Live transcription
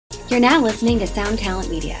You're now listening to Sound Talent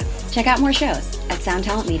Media. Check out more shows at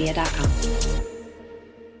soundtalentmedia.com.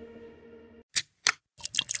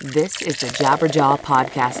 This is the Jabberjaw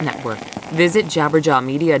Podcast Network. Visit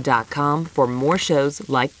jabberjawmedia.com for more shows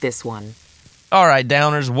like this one. All right,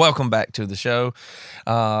 Downers, welcome back to the show.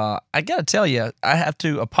 I got to tell you, I have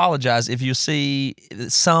to apologize if you see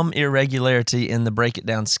some irregularity in the Break It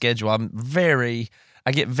Down schedule.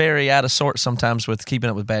 I get very out of sorts sometimes with Keeping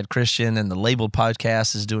Up with Bad Christian, and the Labeled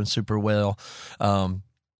podcast is doing super well. And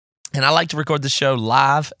I like to record the show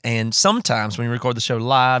live, and sometimes when you record the show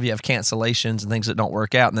live, you have cancellations and things that don't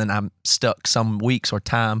work out, and then I'm stuck some weeks or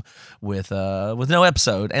time with no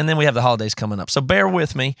episode, and then we have the holidays coming up. So bear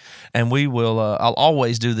with me, and we will. I'll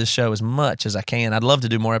always do this show as much as I can. I'd love to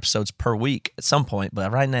do more episodes per week at some point,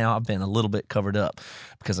 but right now I've been a little bit covered up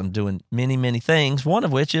because I'm doing many things, one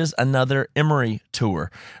of which is another Emery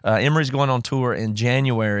tour. Emery's going on tour in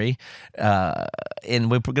January, and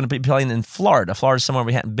we're going to be playing in Florida. Florida's somewhere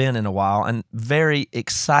we hadn't been in a while, and very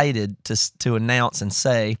excited to announce and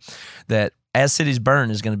say that As Cities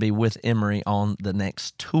Burn is going to be with Emery on the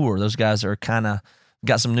next tour. Those guys are kind of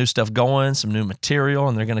got some new stuff going, some new material,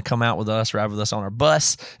 and they're going to come out with us, ride with us on our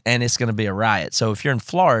bus, and it's going to be a riot. So if you're in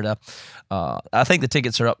Florida, I think the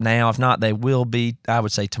tickets are up now. If not, they will be, I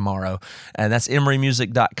would say, tomorrow. And that's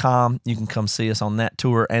emerymusic.com. You can come see us on that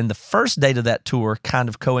tour. And the first date of that tour kind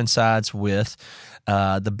of coincides with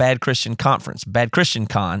the Bad Christian Conference, Bad Christian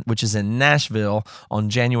Con, which is in Nashville on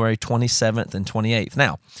January 27th and 28th.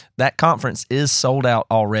 Now, that conference is sold out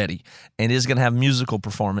already and is going to have musical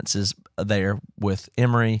performances there with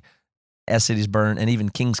Emery, As Cities Burn, and even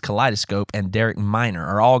King's Kaleidoscope and Derek Minor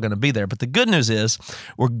are all going to be there. But the good news is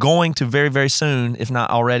we're going to very, very soon, if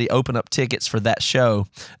not already, open up tickets for that show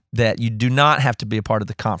that you do not have to be a part of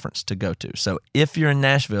the conference to go to. So if you're in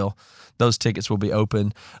Nashville, those tickets will be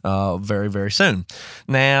open very, very soon.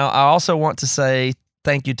 Now, I also want to say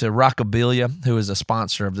thank you to Rockabilia, who is a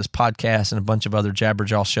sponsor of this podcast and a bunch of other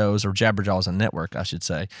Jabberjaw shows, or Jabberjaw as a network, I should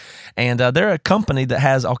say. And they're a company that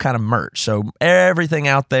has all kind of merch. So everything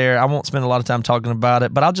out there, I won't spend a lot of time talking about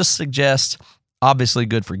it, but I'll just suggest, obviously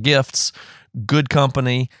good for gifts, good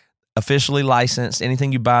company, officially licensed.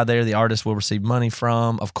 Anything you buy there, the artist will receive money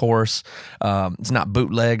from, of course. It's not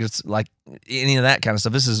bootleg. It's like any of that kind of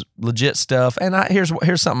stuff. This is legit stuff. And here's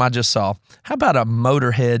something I just saw. How about a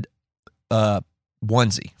Motorhead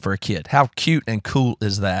onesie for a kid? How cute and cool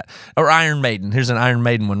is that? Or Iron Maiden. Here's an Iron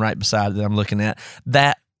Maiden one right beside it that I'm looking at.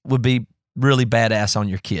 That would be really badass on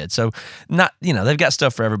your kid. So they've got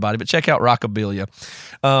stuff for everybody, but check out Rockabilia.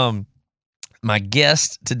 My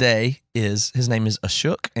guest today his name is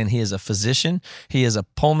Ashok, and he is a physician. He is a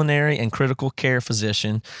pulmonary and critical care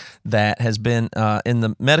physician that has been in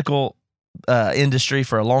the medical industry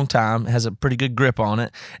for a long time, has a pretty good grip on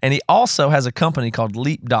it. And he also has a company called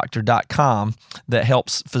LeapDoctor.com that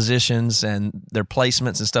helps physicians and their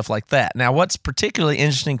placements and stuff like that. Now, what's particularly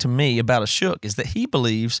interesting to me about Ashok is that he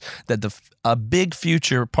believes that a big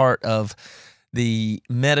future part of the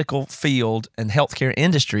medical field and healthcare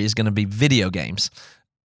industry is going to be video games.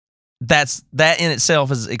 That in itself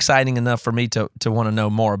is exciting enough for me to want to know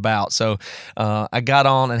more about. So I got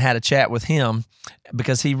on and had a chat with him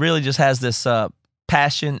because he really just has this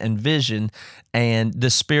passion and vision and the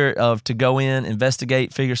spirit of to go in,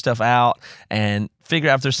 investigate, figure stuff out, and figure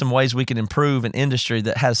out if there's some ways we can improve an industry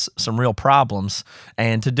that has some real problems,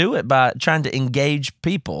 and to do it by trying to engage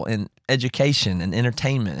people in education and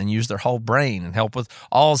entertainment and use their whole brain and help with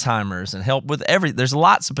Alzheimer's and help with there's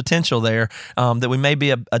lots of potential there that we may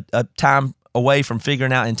be a time away from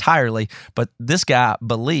figuring out entirely, but this guy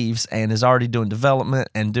believes and is already doing development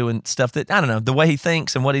and doing stuff that, I don't know, the way he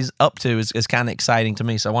thinks and what he's up to is kind of exciting to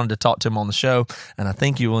me. So I wanted to talk to him on the show, and I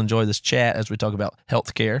think you will enjoy this chat as we talk about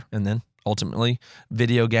healthcare and then ultimately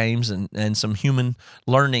video games and some human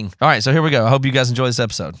learning. All right, so here we go. I hope you guys enjoy this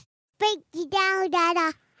episode. Break it down,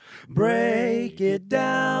 Dada. Break it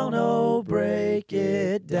down, oh, break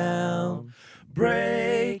it down.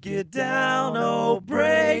 Break it down, oh,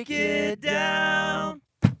 break it down.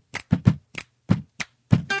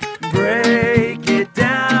 Break it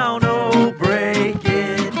down, oh, break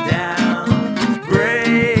it down.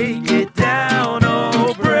 Break it down,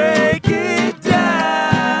 oh, break it down.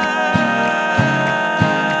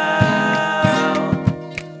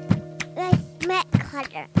 Let's make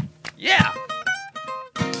color. Yeah.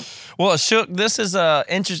 Well, Ashok, this is an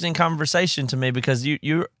interesting conversation to me because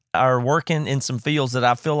you are working in some fields that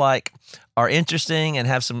I feel like are interesting and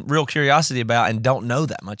have some real curiosity about and don't know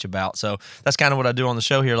that much about. So that's kind of what I do on the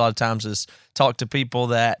show here a lot of times is talk to people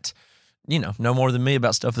that, know more than me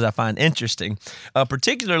about stuff that I find interesting.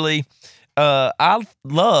 Particularly, I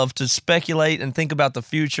love to speculate and think about the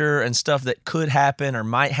future and stuff that could happen or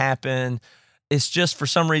might happen. It's just for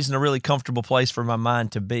some reason a really comfortable place for my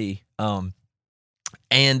mind to be.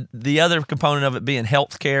 And the other component of it being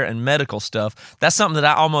healthcare and medical stuff, that's something that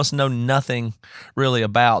I almost know nothing really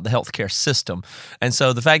about, the healthcare system. And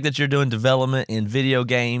so the fact that you're doing development in video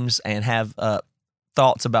games and have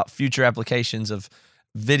thoughts about future applications of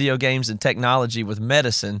video games and technology with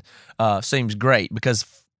medicine seems great, because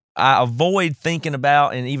I avoid thinking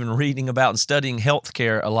about and even reading about and studying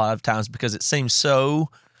healthcare a lot of times because it seems so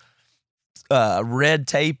red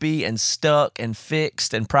tapey and stuck and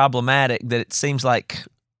fixed and problematic that it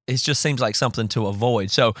just seems like something to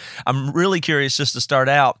avoid. So I'm really curious, just to start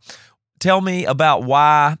out, tell me about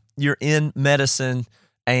why you're in medicine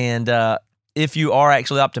and if you are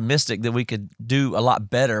actually optimistic that we could do a lot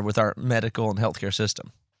better with our medical and healthcare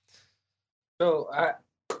system. So,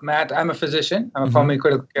 Matt, I'm a physician. I'm a pulmonary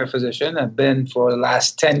critical care physician. I've been for the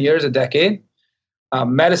last 10 years, a decade.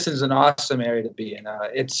 Medicine is an awesome area to be in.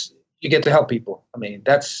 You get to help people. I mean,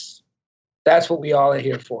 that's what we all are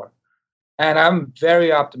here for. And I'm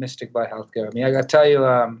very optimistic about healthcare. I mean, I got to tell you,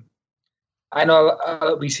 I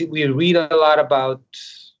know we read a lot of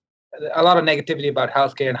negativity about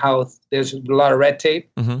healthcare and how there's a lot of red tape,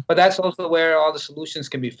 but that's also where all the solutions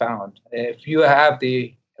can be found. If you have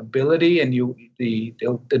the ability and the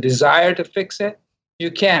desire to fix it, you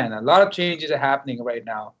can. A lot of changes are happening right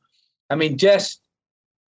now. I mean, just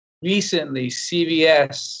recently,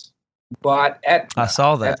 CVS bought Aetna. I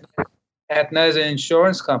saw that. Aetna is an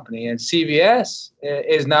insurance company, and CVS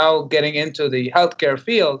is now getting into the healthcare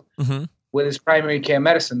field with its primary care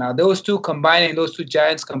medicine. Now, those two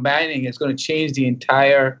giants combining is going to change the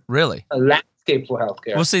entire landscape for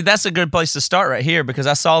healthcare. Well, see, that's a good place to start right here, because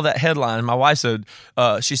I saw that headline. My wife said,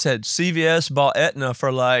 she said CVS bought Aetna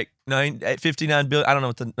for like $59 billion. I don't know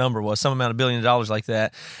what the number was, some amount of $1 billion like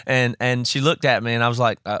that. And she looked at me and I was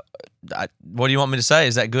like, what do you want me to say?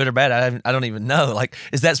 Is that good or bad? I don't even know. Like,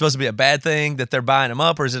 is that supposed to be a bad thing that they're buying them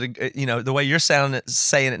up, or is it the way you're saying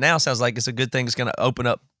it now sounds like it's a good thing. It's going to open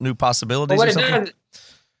up new possibilities. Well, or something?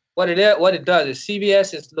 What it does is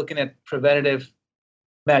CVS is looking at preventative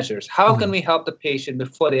measures. How can we help the patient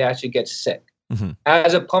before they actually get sick?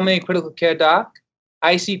 As a pulmonary critical care doc,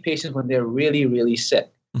 I see patients when they're really, really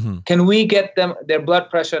sick. Can we get their blood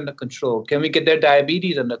pressure under control? Can we get their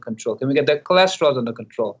diabetes under control? Can we get their cholesterol under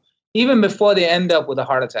control? Even before they end up with a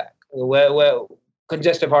heart attack or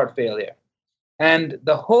congestive heart failure. And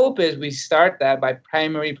the hope is we start that by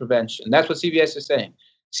primary prevention. That's what CVS is saying.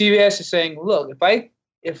 CVS is saying, look,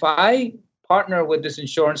 if I partner with this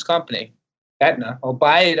insurance company, Aetna, or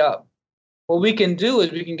buy it up, what we can do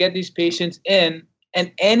is we can get these patients in, and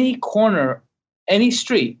any corner, any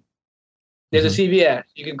street, there's a CVS.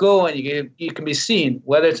 You can go and you can be seen,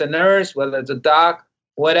 whether it's a nurse, whether it's a doc,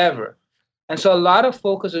 whatever. And so a lot of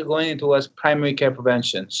focus is going into us primary care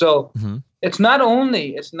prevention. So it's not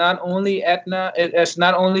only Aetna, it's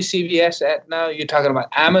not only CVS, Aetna. You're talking about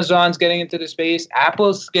Amazon's getting into the space,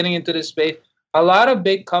 Apple's getting into the space. A lot of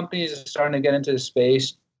big companies are starting to get into the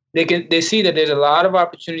space. They see that there's a lot of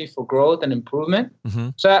opportunity for growth and improvement.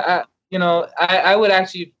 So I would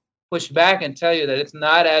actually push back and tell you that it's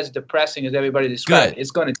not as depressing as everybody describes.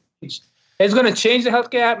 It's going to change the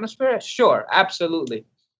healthcare atmosphere. Sure, absolutely,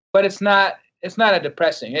 but it's not a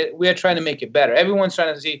depressing. We are trying to make it better. Everyone's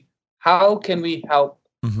trying to see how can we help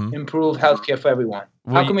improve healthcare for everyone.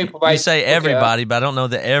 How can we provide? You say everybody, but I don't know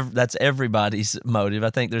that that's everybody's motive. I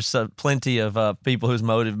think there's plenty of people whose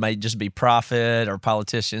motive may just be profit, or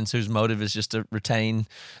politicians whose motive is just to retain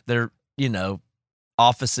their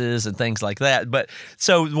offices and things like that. But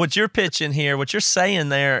so what you're pitching here, what you're saying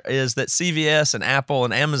there is that CVS and Apple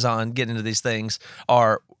and Amazon get into these things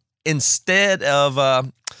are, instead of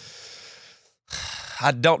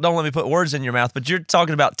don't let me put words in your mouth, but you're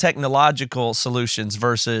talking about technological solutions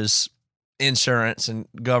versus insurance and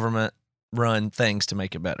government run things to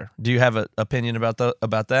make it better. Do you have an opinion about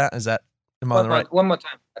that? Is that, am I on the right? One more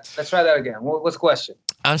time. Let's try that again. What's the question?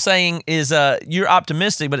 I'm saying is you're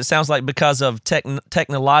optimistic, but it sounds like because of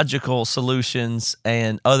technological solutions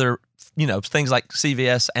and other, things like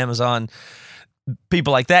CVS, Amazon,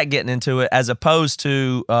 people like that getting into it, as opposed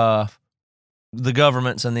to the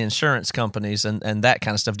governments and the insurance companies and that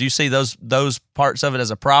kind of stuff. Do you see those parts of it as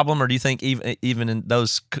a problem, or do you think even in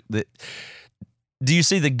those, do you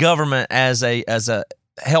see the government as a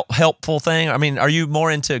helpful thing? I mean, are you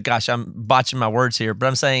more into? Gosh, I'm botching my words here, but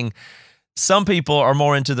I'm saying some people are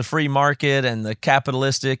more into the free market and the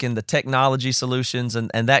capitalistic and the technology solutions and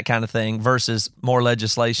that kind of thing versus more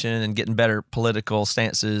legislation and getting better political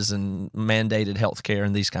stances and mandated healthcare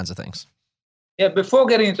and these kinds of things. Yeah, before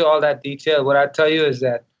getting into all that detail, what I tell you is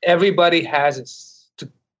that everybody has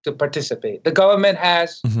to participate. The government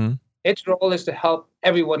has, its role is to help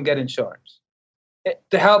everyone get insurance,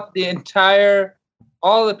 to help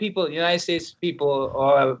all the people, United States people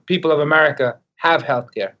or people of America have health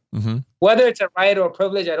care. Whether it's a right or a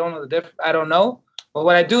privilege, I don't know I don't know. But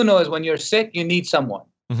what I do know is when you're sick, you need someone.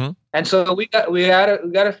 And so we got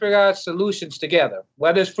to figure out solutions together.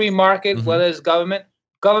 Whether it's free market, whether it's government,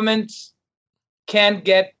 governments can't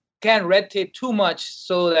red tape too much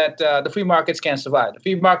so that the free markets can't survive. The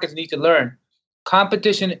free markets need to learn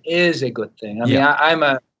competition is a good thing. I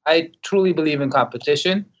mean, I truly believe in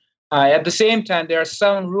competition. At the same time, there are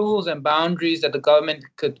some rules and boundaries that the government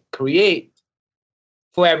could create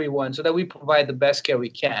for everyone so that we provide the best care we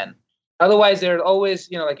can. Otherwise, there's always,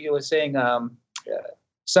 like you were saying,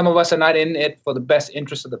 some of us are not in it for the best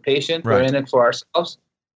interest of the patient. Right. We're in it for ourselves.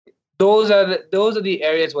 Those are the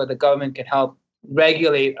areas where the government can help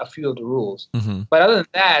regulate a few of the rules. But other than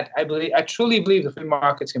that, I truly believe the free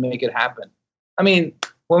markets can make it happen. I mean,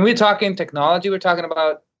 when we're talking technology, we're talking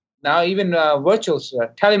about now even virtual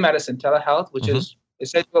telemedicine, telehealth, which is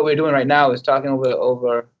essentially what we're doing right now, is talking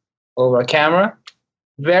over a camera.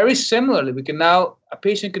 Very similarly, a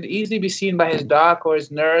patient could easily be seen by his doc or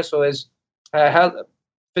his nurse or his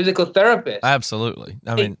physical therapist. Absolutely.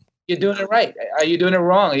 I mean, you're doing it right. Are you doing it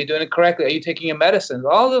wrong? Are you doing it correctly? Are you taking your medicines?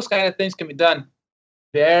 All those kind of things can be done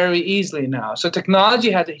very easily now. So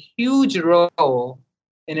technology has a huge role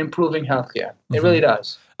in improving healthcare. It really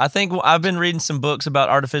does. I think I've been reading some books about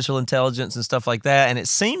artificial intelligence and stuff like that, and it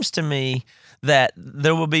seems to me that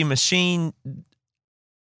there will be machine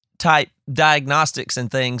type diagnostics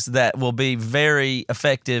and things that will be very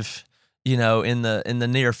effective, in the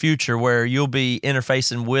near future, where you'll be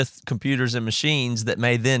interfacing with computers and machines that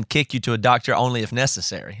may then kick you to a doctor only if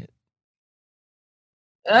necessary.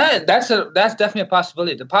 That's definitely a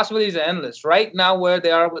possibility. The possibilities are endless. Right now, where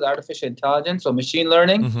they are with artificial intelligence or machine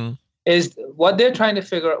learning is what we are trying to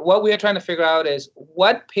figure out is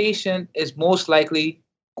what patient is most likely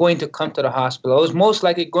going to come to the hospital, or is most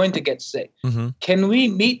likely going to get sick. Can we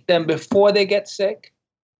meet them before they get sick?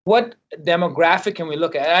 What demographic can we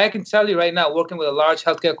look at? I can tell you right now, working with a large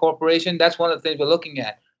healthcare corporation, that's one of the things we're looking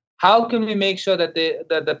at. How can we make sure that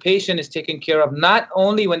the patient is taken care of not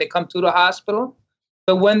only when they come to the hospital,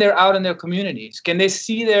 but when they're out in their communities? Can they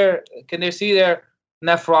see their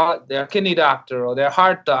their kidney doctor or their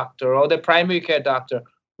heart doctor or their primary care doctor?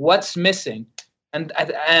 What's missing, and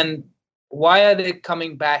why are they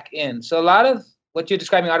coming back in? So a lot of what you're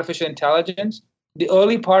describing, artificial intelligence, the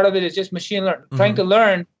early part of it is just machine learning, trying to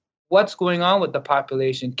learn what's going on with the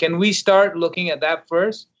population. Can we start looking at that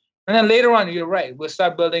first? And then later on, you're right, we'll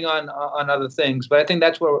start building on other things. But I think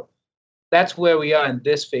that's where we are in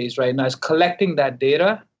this phase right now, is collecting that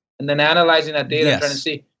data and then analyzing that data and trying to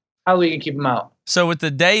see how we can keep them out. So with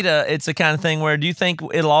the data, it's the kind of thing where, do you think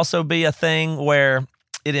it'll also be a thing where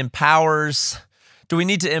it empowers? Do we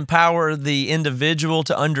need to empower the individual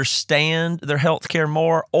to understand their healthcare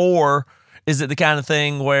more, or is it the kind of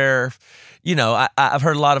thing where, I've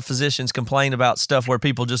heard a lot of physicians complain about stuff where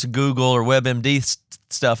people just Google or WebMD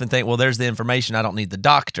stuff and think, well, there's the information, I don't need the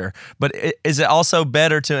doctor. But is it also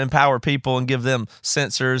better to empower people and give them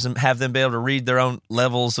sensors and have them be able to read their own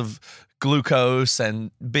levels of glucose and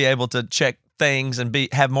be able to check things and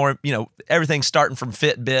have more, everything starting from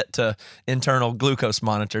Fitbit to internal glucose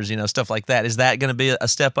monitors, stuff like that? Is that going to be a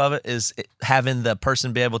step of it? Is having the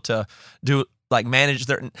person be able to do, manage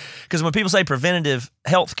their, because when people say preventative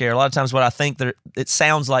healthcare, a lot of times what I think it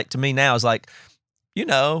sounds like to me now is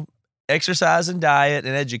exercise and diet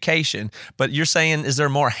and education. But you're saying, is there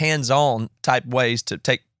more hands-on type ways to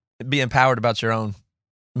be empowered about your own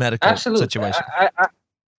medical situation?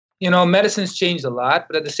 Medicine's changed a lot,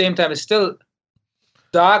 but at the same time, it's still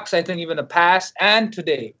docs, I think even the past and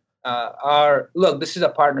today this is a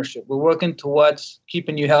partnership. We're working towards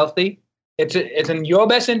keeping you healthy. It's in your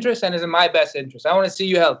best interest and it's in my best interest. I want to see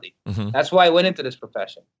you healthy. That's why I went into this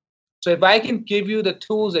profession. So if I can give you the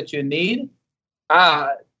tools that you need, so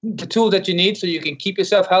you can keep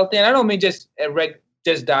yourself healthy, and I don't mean just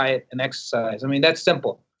diet and exercise. I mean, that's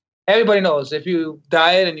simple. Everybody knows if you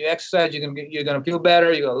diet and you exercise, you're gonna feel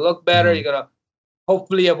better, you're gonna look better, you're gonna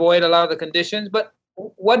hopefully avoid a lot of the conditions. But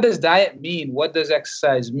what does diet mean? What does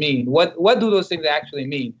exercise mean? What do those things actually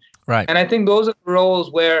mean? Right. And I think those are the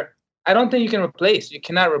roles where I don't think you cannot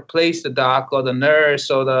replace the doc or the nurse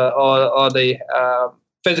or the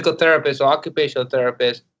physical therapist or occupational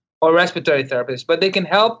therapist or respiratory therapist, but they can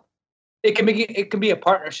help. It can be a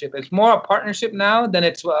partnership. It's more a partnership now than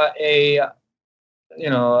it's an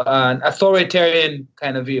authoritarian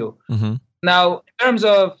kind of view. Now, in terms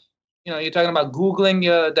of you're talking about Googling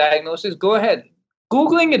your diagnosis. Go ahead.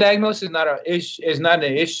 Googling your diagnosis is not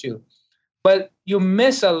an issue, but you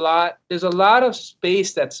miss a lot. There's a lot of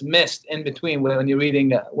space that's missed in between when you're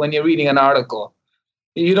reading an article.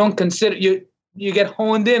 You don't consider you get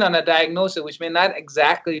honed in on a diagnosis, which may not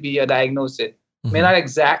exactly be a diagnosis, may not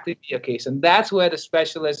exactly be a case, and that's where the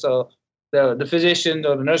specialists or the physician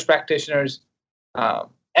or the nurse practitioners'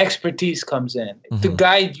 expertise comes in to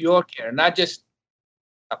guide your care, not just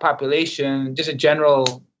a population, just a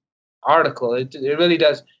general article. It really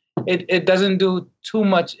does. It doesn't do too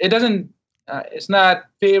much. It doesn't. It's not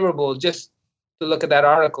favorable just to look at that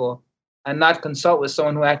article and not consult with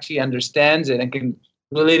someone who actually understands it and can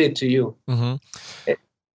relate it to you.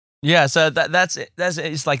 Yeah, so that's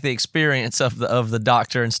it's like the experience of the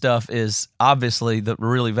doctor and stuff is obviously the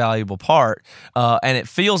really valuable part, and it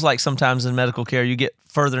feels like sometimes in medical care you get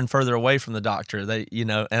further and further away from the doctor.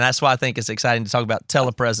 And that's why I think it's exciting to talk about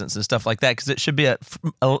telepresence and stuff like that, because it should be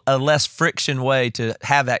a less friction way to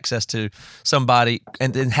have access to somebody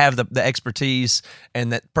and then have the expertise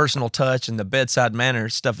and that personal touch and the bedside manner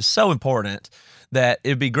stuff is so important that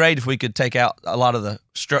it'd be great if we could take out a lot of the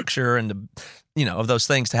structure and of those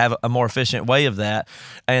things to have a more efficient way of that.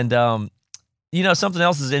 And, something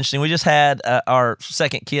else is interesting. We just had our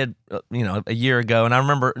second kid, a year ago. And I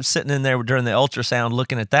remember sitting in there during the ultrasound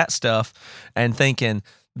looking at that stuff and thinking,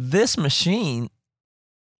 this machine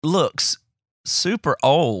looks super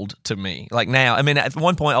old to me. Like now, I mean, at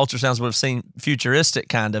one point ultrasounds would have seemed futuristic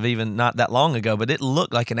kind of, even not that long ago, but it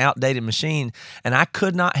looked like an outdated machine. And I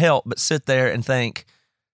could not help but sit there and think,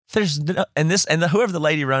 whoever the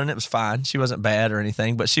lady running it was fine. She wasn't bad or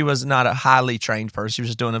anything, but she was not a highly trained person. She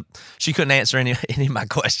was just she couldn't answer any of my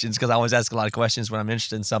questions because I always ask a lot of questions when I'm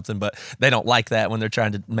interested in something, but they don't like that when they're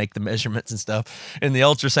trying to make the measurements and stuff in the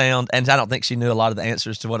ultrasound. And I don't think she knew a lot of the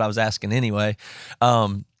answers to what I was asking anyway.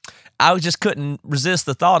 I just couldn't resist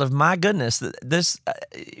the thought of, my goodness, there's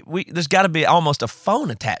got to be almost a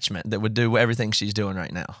phone attachment that would do everything she's doing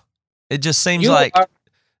right now. It just seems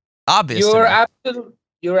obvious.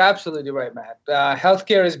 You're absolutely right, Matt.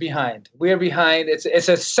 Healthcare is behind. We're behind. It's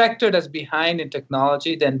a sector that's behind in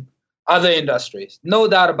technology than other industries, no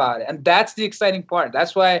doubt about it. And that's the exciting part.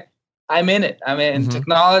 That's why I'm in it. I'm in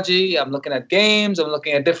technology. I'm looking at games. I'm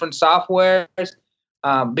looking at different softwares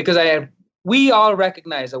because we all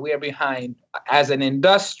recognize that we are behind as an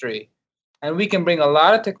industry, and we can bring a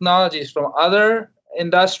lot of technologies from other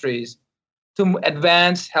industries to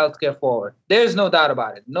advance healthcare forward. There's no doubt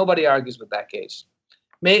about it. Nobody argues with that case.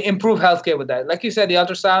 May improve healthcare with that. Like you said, the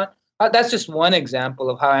ultrasound, that's just one example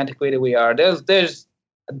of how antiquated we are. There's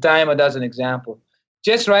a dime a dozen examples.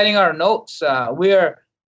 Just writing our notes. We're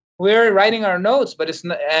writing our notes, but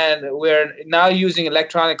we're now using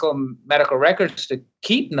electronic medical records to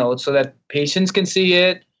keep notes so that patients can see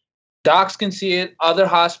it, docs can see it, other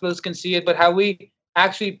hospitals can see it. But have we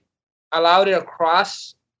actually allowed it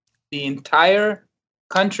across the entire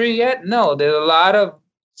country yet? No, there's a lot of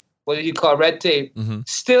what you call red tape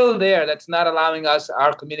still there that's not allowing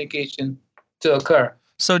our communication to occur.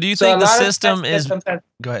 So do you think the system is...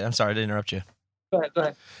 Go ahead. I'm sorry to interrupt you. Go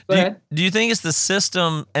ahead. Do you think it's the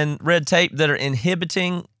system and red tape that are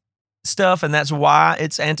inhibiting stuff and that's why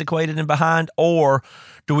it's antiquated and behind? Or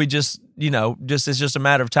do we it's just a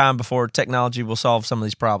matter of time before technology will solve some of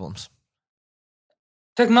these problems?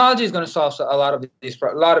 Technology is going to solve a lot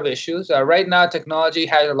of issues. Right now, technology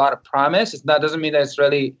has a lot of promise. Doesn't mean that it's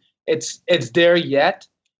really it's there yet.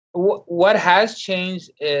 What has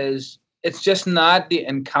changed is it's just not the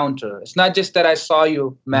encounter. It's not just that I saw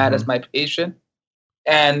you, Matt, as my patient,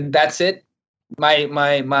 and that's it.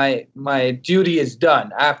 My duty is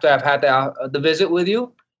done after I've had the visit with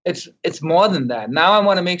you. It's more than that. Now I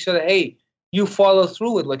want to make sure that, hey, you follow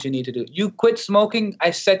through with what you need to do. You quit smoking.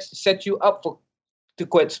 I set you up to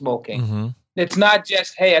quit smoking. It's not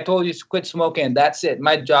just, hey, I told you to quit smoking and that's it.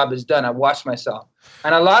 My job is done. I washed myself.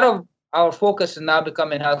 And a lot of our focus is now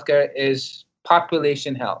becoming healthcare is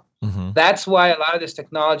population health. That's why a lot of this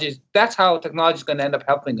that's how technology is going to end up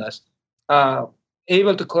helping us,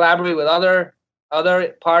 able to collaborate with other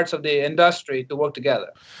parts of the industry to work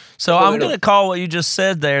together. So I'm going to call what you just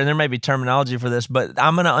said there, and there may be terminology for this, but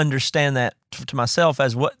I'm going to understand that to myself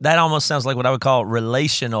as that almost sounds like what I would call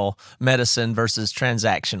relational medicine versus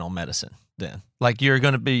transactional medicine. Then, like you're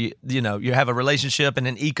going to be, you have a relationship and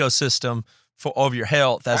an ecosystem of your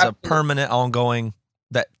health as a permanent, ongoing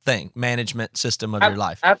management system of your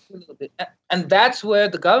life. Absolutely. And that's where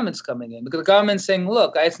the government's coming in, because the government's saying,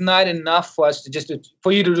 look, it's not enough for us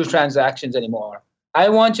for you to do transactions anymore. I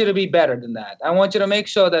want you to be better than that. I want you to make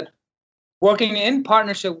sure that working in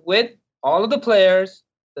partnership with all of the players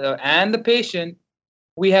and the patient,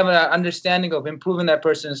 we have an understanding of improving that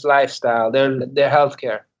person's lifestyle, their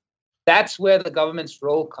healthcare. That's where the government's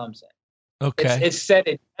role comes in. Okay. It's set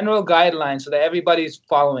a general guideline so that everybody's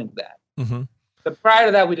following that. Mm-hmm. But prior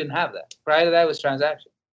to that, we didn't have that. Prior to that, it was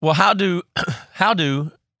transaction. Well, how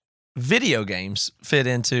do video games fit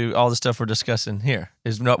into all the stuff we're discussing here?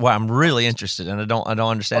 Is why I'm really interested, and I don't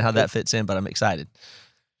understand how that fits in, but I'm excited.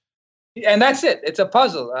 And that's it. It's a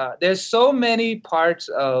puzzle. There's so many parts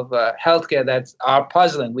of healthcare that are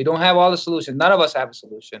puzzling. We don't have all the solutions. None of us have a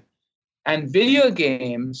solution. And video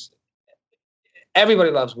games, everybody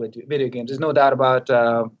loves video games. There's no doubt about.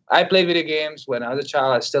 I played video games when I was a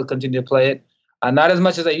child. I still continue to play it. Not as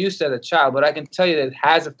much as I used to as a child, but I can tell you that it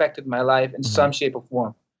has affected my life in some shape or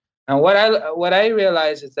form. And what I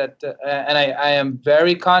realize is that, and I am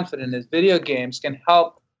very confident, is video games can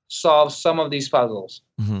help solve some of these puzzles.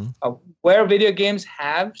 Mm-hmm. Where video games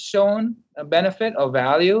have shown a benefit or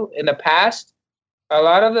value in the past, a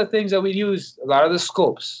lot of the things that we use, a lot of the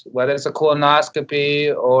scopes, whether it's a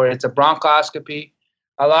colonoscopy or it's a bronchoscopy,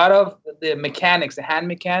 a lot of the mechanics, the hand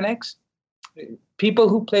mechanics, people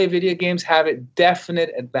who play video games have a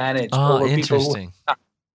definite advantage over people who.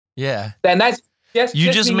 Yeah. And that's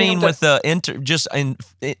you just mean with the just in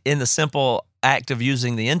the simple act of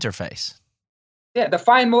using the interface. Yeah, the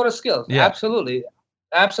fine motor skills. Yeah. Absolutely.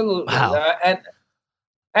 Wow.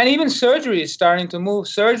 And even surgery is starting to move.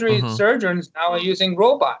 Surgeons now are using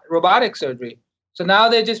robotic surgery. So now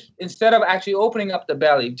they're just, instead of actually opening up the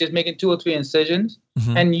belly, just making 2 or 3 incisions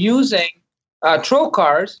and using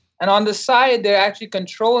trocars. And on the side, they're actually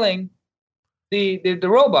controlling the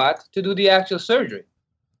robot to do the actual surgery.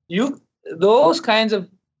 Those kinds of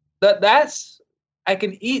I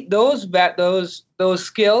can eat those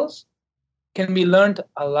skills can be learned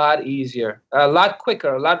a lot easier, a lot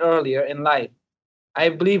quicker, a lot earlier in life. I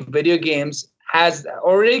believe video games has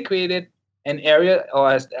already created an area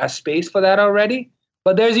or a space for that already.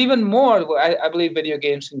 But there's even more where I believe video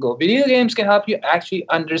games can go. Video games can help you actually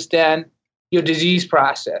understand your disease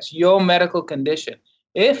process, your medical condition.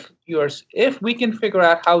 If we can figure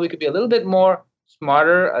out how we could be a little bit more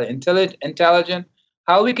smarter, intelligent,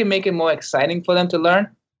 how we can make it more exciting for them to learn.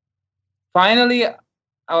 Finally,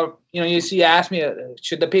 you ask me,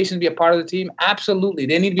 should the patient be a part of the team? Absolutely.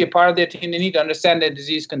 They need to be a part of their team. They need to understand their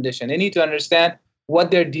disease condition. They need to understand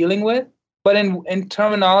what they're dealing with, but in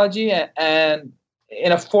terminology and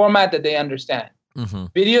in a format that they understand. Mm-hmm.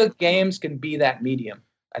 Video games can be that medium.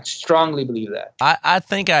 I strongly believe that. I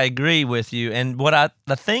think I agree with you. And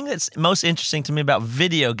the thing that's most interesting to me about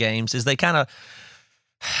video games is they kind of,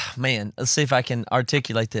 let's see if I can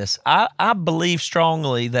articulate this. I believe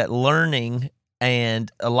strongly that learning and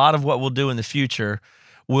a lot of what we'll do in the future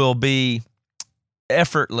will be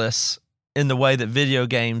effortless in the way that video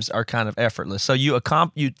games are kind of effortless. So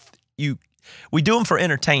we do them for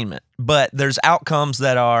entertainment, but there's outcomes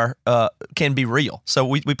that are can be real. So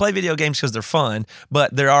we play video games because they're fun,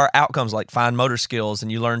 but there are outcomes like fine motor skills,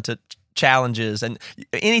 and you learn to challenges, and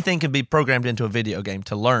anything can be programmed into a video game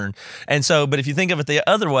to learn. And so, but if you think of it the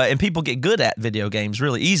other way, and people get good at video games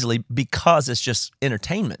really easily because it's just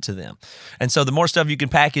entertainment to them. And so the more stuff you can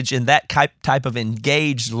package in that type of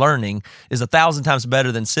engaged learning is 1,000 times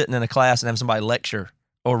better than sitting in a class and having somebody lecture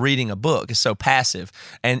or reading a book. It's so passive.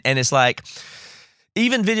 And it's like,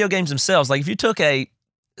 even video games themselves, like if you took a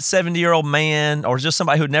 70-year-old man or just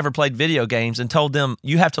somebody who'd never played video games and told them,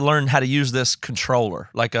 you have to learn how to use this controller,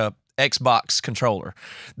 like a Xbox controller.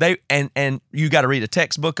 And you got to read a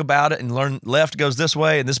textbook about it and learn left goes this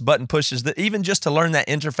way and this button pushes that. Even just to learn that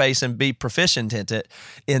interface and be proficient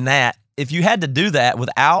in that, if you had to do that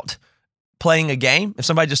without playing a game, if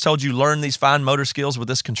somebody just told you learn these fine motor skills with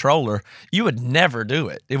this controller, you would never do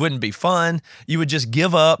it. It wouldn't be fun. You would just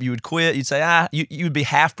give up. You would quit. You'd say, you would be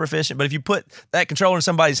half proficient. But if you put that controller in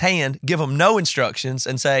somebody's hand, give them no instructions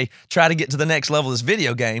and say, try to get to the next level of this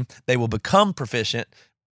video game, they will become proficient,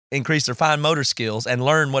 increase their fine motor skills, and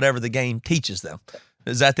learn whatever the game teaches them.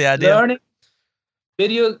 Is that the idea?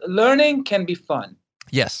 Learning can be fun.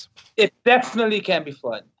 Yes. It definitely can be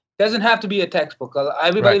fun. Doesn't have to be a textbook.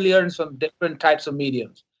 Everybody learns from different types of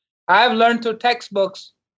mediums. I've learned through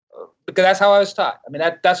textbooks because that's how I was taught. I mean,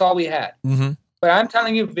 that's all we had. Mm-hmm. But I'm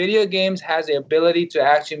telling you, video games has the ability to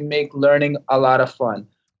actually make learning a lot of fun.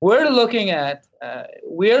 We're looking at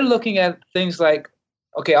things like,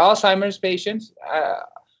 Alzheimer's patients.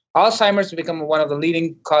 Alzheimer's has become one of the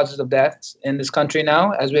leading causes of deaths in this country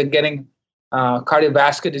now, as we're getting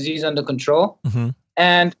cardiovascular disease under control. Mm-hmm.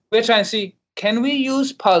 And we're trying to see, can we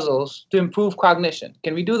use puzzles to improve cognition?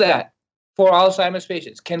 Can we do that for Alzheimer's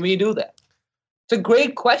patients? Can we do that? It's a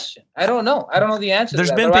great question. I don't know. I don't know the answer. There's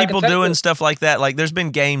to that, been but I people can tell doing you- stuff like that. Like there's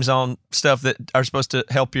been games on stuff that are supposed to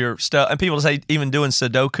help your stuff, and people say even doing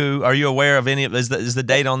Sudoku. Are you aware of any of? Is the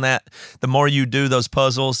date on that? The more you do those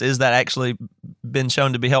puzzles, is that actually been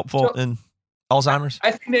shown to be helpful in Alzheimer's?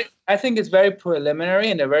 I think it's very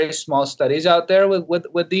preliminary, and there are very small studies out there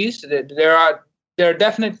with these. There are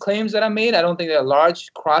definite claims that are made. I don't think there are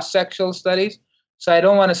large cross-sectional studies, so I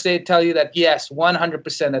don't want to tell you that yes,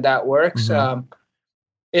 100% that works. Mm-hmm.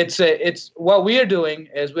 It's what we are doing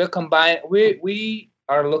is we're combining. We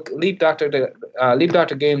are Leap Doctor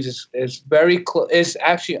Games is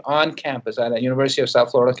actually on campus at the University of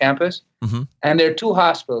South Florida campus, Mm-hmm. and there are two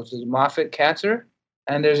hospitals. There's Moffitt Cancer,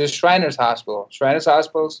 and there's a Shriners Hospital. Shriners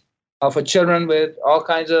Hospitals are for children with all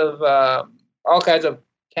kinds of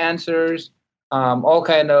cancers, all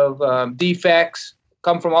kind of defects,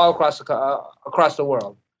 come from all across the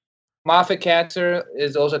world. Moffitt Cancer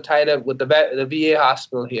is also tied up with the VA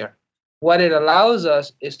hospital here. What it allows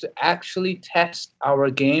us is to actually test our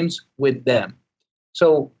games with them.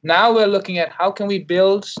 So now we're looking at how can we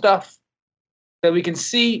build stuff that we can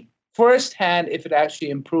see firsthand if it actually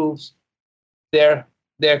improves their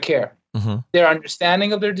care, Mm-hmm. their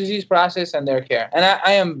understanding of their disease process and their care. And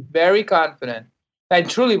I am very confident, I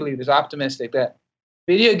truly believe this, optimistic, that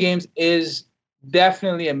video games is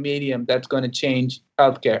definitely a medium that's going to change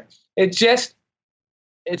healthcare. It's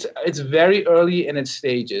very early in its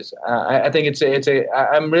stages. I think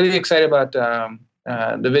I'm really excited about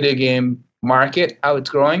the video game market, how it's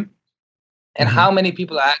growing, and Mm-hmm. how many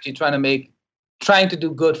people are actually trying to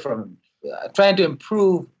do good for them, trying to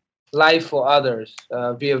improve life for others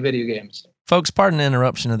via video games. Folks, pardon the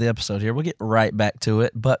interruption of the episode here. We'll get right back to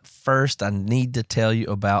it. But first, I need to tell you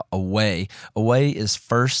about Away. Away is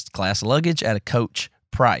first-class luggage at a Coach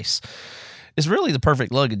price. It's really the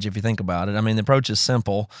perfect luggage if you think about it. I mean, the approach is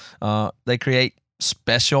simple. They create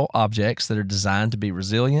special objects that are designed to be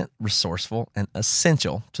resilient, resourceful, and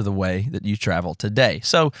essential to the way that you travel today.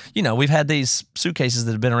 So, we've had these suitcases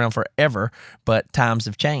that have been around forever, but times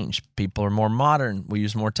have changed. People are more modern. We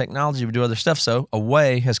use more technology. We do other stuff. So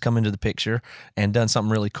Away has come into the picture and done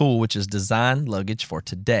something really cool, which is design luggage for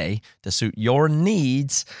today to suit your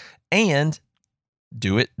needs and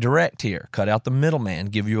do it direct here. Cut out the middleman,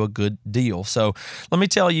 give you a good deal. So let me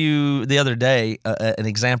tell you the other day an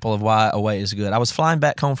example of why Away is good. I was flying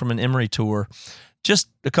back home from an Emory tour just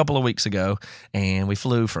a couple of weeks ago, and we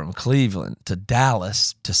flew from Cleveland to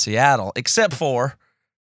Dallas to Seattle, except for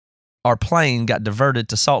our plane got diverted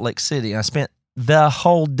to Salt Lake City. And I spent the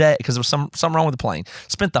whole day, because there was something wrong with the plane,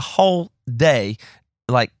 spent the whole day,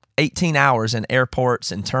 like 18 hours in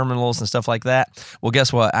airports and terminals and stuff like that. Well,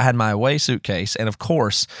 guess what? I had my Away suitcase, and of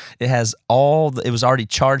course, it has it was already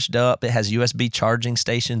charged up. It has USB charging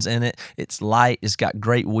stations in it. It's light. It's got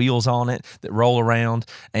great wheels on it that roll around,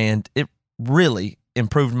 and it really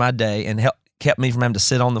improved my day and kept me from having to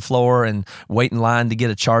sit on the floor and wait in line to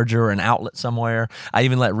get a charger or an outlet somewhere. I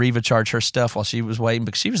even let Reva charge her stuff while she was waiting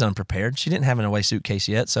because she was unprepared. She didn't have an Away suitcase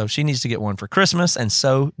yet, so she needs to get one for Christmas, and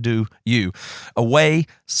so do you. Away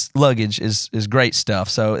luggage is great stuff.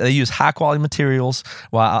 So they use high-quality materials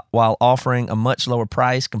while offering a much lower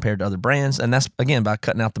price compared to other brands, and that's, again, by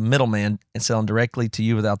cutting out the middleman and selling directly to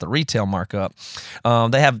you without the retail markup.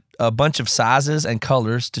 They have a bunch of sizes and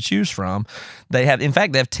colors to choose from. They have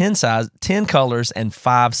 10 colors and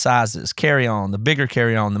 5 sizes. Carry-on, the bigger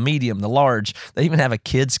carry-on, the medium, the large. They even have a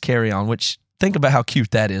kid's carry-on, which, think about how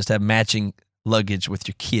cute that is to have matching luggage with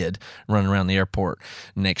your kid running around the airport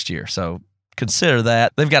next year. So consider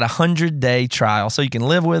that. They've got a 100-day trial, so you can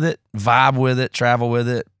live with it, vibe with it, travel with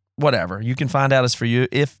it, whatever. You can find out it's for you.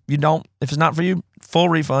 If it's not for you, full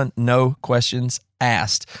refund, no questions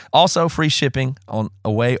asked. Also, free shipping on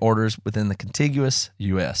Away orders within the contiguous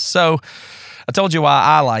U.S. So I told you why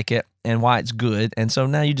I like it and why it's good. And so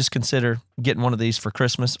now you just consider getting one of these for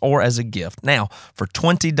Christmas or as a gift. Now, for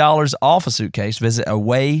 $20 off a suitcase, visit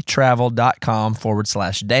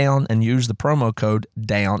awaytravel.com/down and use the promo code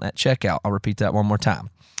DOWN at checkout. I'll repeat that one more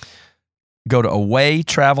time. Go to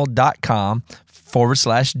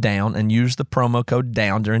awaytravel.com/down and use the promo code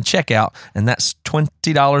DOWN during checkout, and that's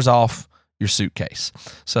 $20 off your suitcase.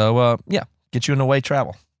 So, get you an Away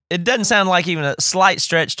travel. It doesn't sound like even a slight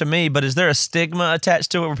stretch to me, but is there a stigma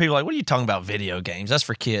attached to it where people are like, what are you talking about, video games? That's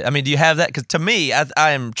for kids. I mean, do you have that? Because to me, I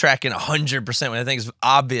am tracking 100% when I think it's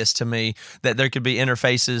obvious to me that there could be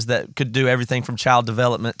interfaces that could do everything from child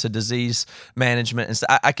development to disease management. And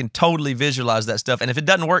I can totally visualize that stuff. And if it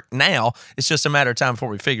doesn't work now, it's just a matter of time before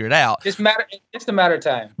we figure it out. It's a matter of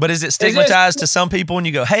time. But is it stigmatized to some people when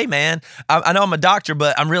you go, hey, man, I know I'm a doctor,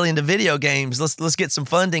 but I'm really into video games. Let's get some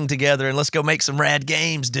funding together and let's go make some rad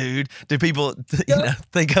games, dude. dude. Do people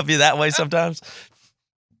think of you that way sometimes?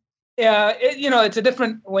 Yeah, it's a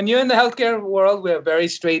different. When you're in the healthcare world, we're very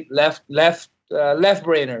straight left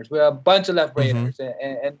brainers. We're a bunch of left brainers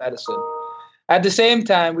in medicine. At the same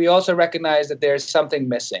time, we also recognize that there's something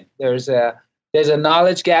missing. There's a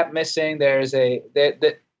knowledge gap missing.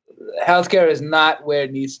 The healthcare is not where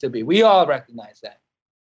it needs to be. We all recognize that.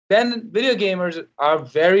 Then video gamers are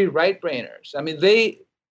very right brainers. I mean,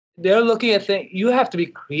 they're looking at things. You have to be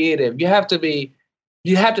creative. You have to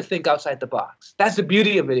think outside the box. That's the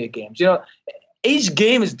beauty of video games. Each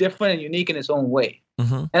game is different and unique in its own way.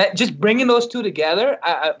 Mm-hmm. And just bringing those two together,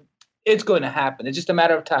 it's going to happen. It's just a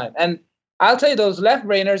matter of time. And I'll tell you, those left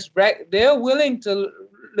brainers, they're willing to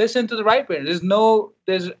listen to the right brainers.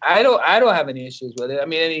 I don't have any issues with it. I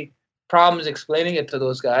mean, any problems explaining it to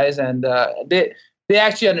those guys, and they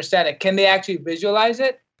actually understand it. Can they actually visualize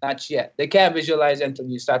it? Not yet. They can't visualize it until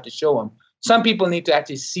you start to show them. Some people need to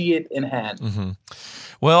actually see it in hand. Mm-hmm.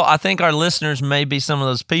 Well, I think our listeners may be some of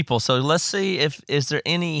those people. So let's see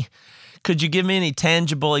could you give me any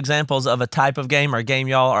tangible examples of a type of game or a game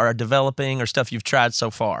y'all are developing or stuff you've tried so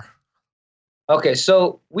far? Okay,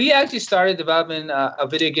 so we actually started developing a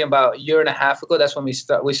video game about a year and a half ago. That's when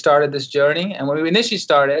we started this journey. And when we initially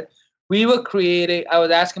started, we were creating. I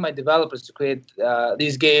was asking my developers to create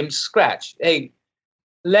these games scratch. Hey,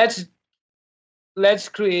 let's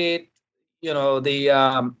create,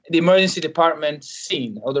 the emergency department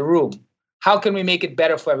scene or the room. How can we make it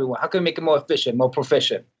better for everyone? How can we make it more efficient, more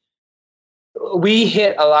proficient? We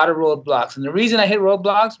hit a lot of roadblocks, and the reason I hit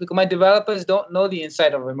roadblocks because my developers don't know the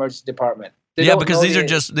inside of an emergency department. Because these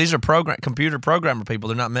are computer programmer people.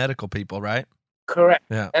 They're not medical people, right? Correct.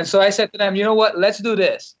 Yeah. And so I said to them, you know what? Let's do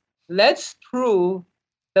this. Let's prove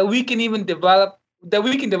that we can develop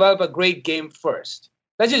a great game first.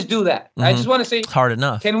 Let's just do that. Mm-hmm. I just want to say, it's hard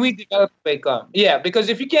enough. Can we develop a great game? Yeah, because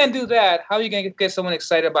if you can't do that, how are you going to get someone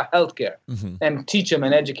excited about healthcare and teach them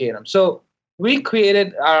and educate them? So we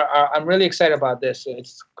created I'm really excited about this.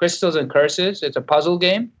 It's Crystals and Curses. It's a puzzle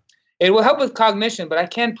game. It will help with cognition, but I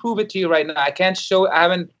can't prove it to you right now. I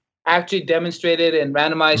haven't actually demonstrated in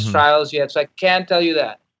randomized trials yet, so I can't tell you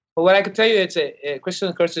that. But what I can tell you, Crystals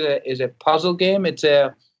and Curses is a puzzle game. It's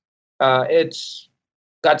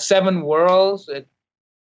got 7 worlds.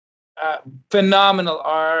 Phenomenal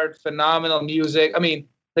art, phenomenal music. I mean,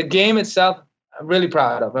 the game itself, I'm really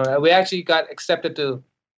proud of. We actually got accepted to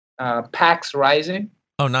PAX Rising.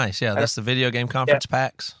 Oh, nice. Yeah, that's the video game conference,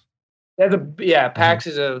 PAX. PAX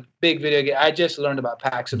is a big video game. I just learned about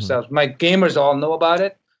PAX themselves. My gamers all know about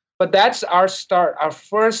it. But that's our start, our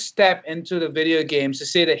first step into the video games to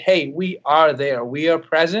say that, hey, we are there. We are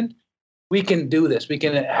present. We can do this. We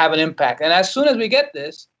can have an impact. And as soon as we get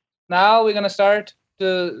this, now we're going to start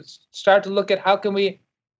to look at how can we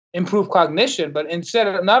improve cognition, but instead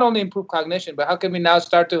of not only improve cognition, but how can we now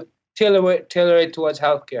start to tailor it towards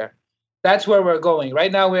healthcare? That's where we're going.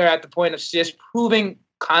 Right now, we're at the point of just proving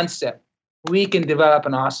concept. We can develop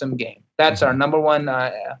an awesome game. That's our number one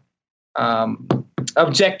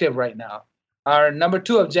objective right now. Our number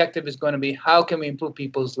 2 objective is going to be how can we improve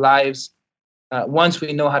people's lives once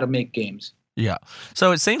we know how to make games. Yeah.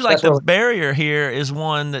 So it seems like the barrier here is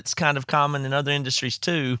one that's kind of common in other industries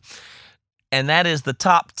too, and that is the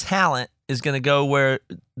top talent is going to go where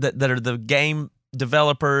that are the game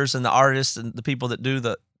developers and the artists and the people that do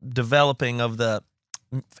the developing of the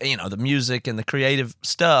music and the creative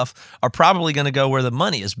stuff are probably going to go where the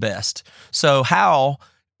money is best. So how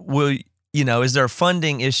will is there a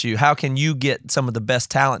funding issue? How can you get some of the best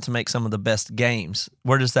talent to make some of the best games?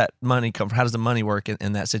 Where does that money come from? How does the money work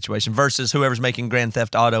in that situation versus whoever's making Grand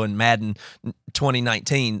Theft Auto and Madden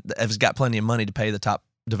 2019 has got plenty of money to pay the top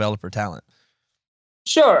developer talent?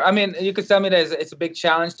 Sure. I mean, you could tell me that it's a big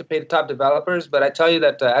challenge to pay the top developers, but I tell you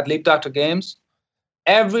that at Leap Doctor Games,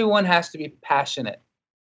 everyone has to be passionate.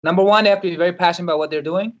 Number 1, they have to be very passionate about what they're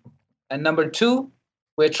doing. And number 2,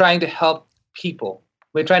 we're trying to help people.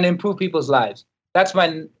 We're trying to improve people's lives. That's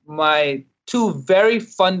my 2 very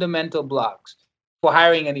fundamental blocks for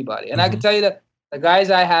hiring anybody. And I can tell you that the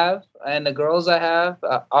guys I have and the girls I have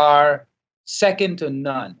are second to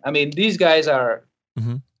none. I mean, these guys are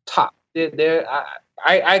top.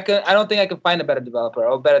 I don't think I can find a better developer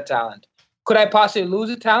or better talent. Could I possibly lose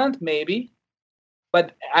a talent? Maybe.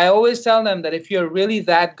 But I always tell them that if you're really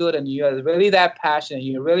that good and you're really that passionate,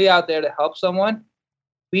 you're really out there to help someone,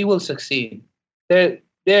 we will succeed. There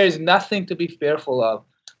is nothing to be fearful of.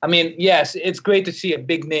 I mean, yes, it's great to see a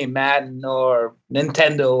big name, Madden or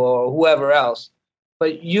Nintendo or whoever else,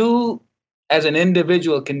 but you as an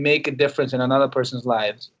individual can make a difference in another person's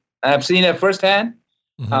lives. I've seen it firsthand,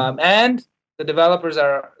 and the developers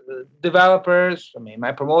are developers,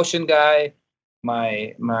 my promotion guy,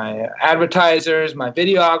 my advertisers, my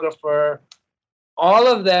videographer, all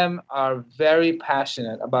of them are very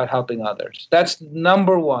passionate about helping others. That's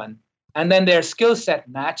number one. And then their skill set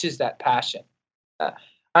matches that passion.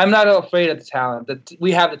 I'm not afraid of the talent.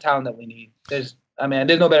 We have the talent that we need. There's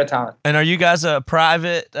no better talent. And are you guys a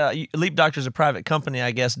private, Leap Doctor's a private company,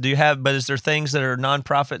 I guess. But is there things that are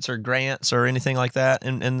nonprofits or grants or anything like that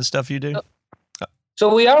in the stuff you do?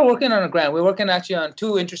 So we are working on a grant. We're working actually on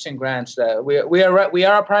two interesting grants. We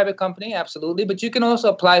are a private company, absolutely, but you can also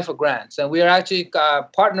apply for grants. And we are actually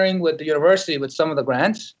partnering with the university with some of the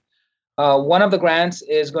grants. One of the grants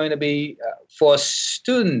is going to be for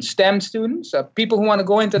students, STEM students, people who want to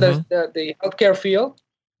go into the healthcare field,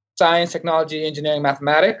 science, technology, engineering,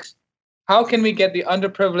 mathematics. How can we get the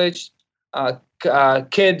underprivileged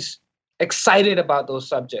kids excited about those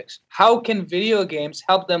subjects? How can video games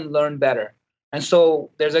help them learn better? And so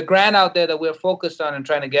there's a grant out there that we're focused on and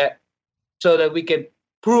trying to get so that we can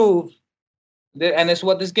prove, and it's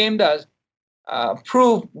what this game does,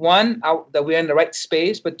 prove, one, that we're in the right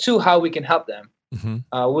space, but two, how we can help them.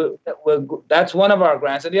 That's one of our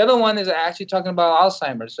grants. And the other one is actually talking about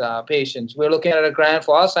Alzheimer's patients. We're looking at a grant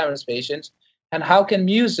for Alzheimer's patients and how can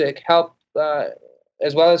music help,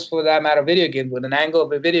 as well as for that matter, video games, with an angle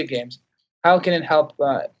of the video games, how can it help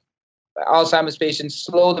Alzheimer's patients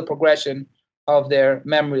slow the progression of their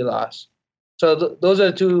memory loss? So those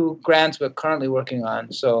are the two grants we're currently working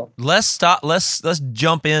on. So let's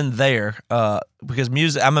jump in there because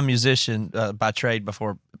music. I'm a musician by trade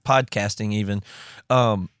before podcasting even,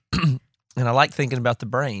 and I like thinking about the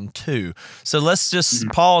brain too. So let's just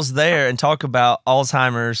pause there and talk about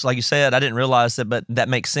Alzheimer's. Like you said, I didn't realize that, but that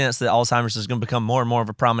makes sense that Alzheimer's is going to become more and more of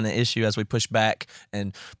a prominent issue as we push back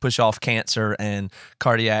and push off cancer and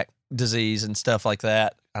cardiac disease and stuff like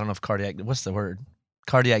that. I don't know if what's the word?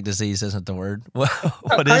 Cardiac disease isn't the word.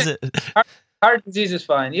 What is it? Heart disease is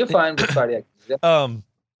fine. You're fine with cardiac disease.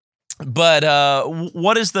 But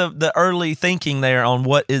what is the early thinking there on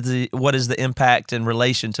what is the impact in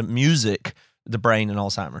relation to music, the brain, and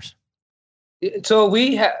Alzheimer's?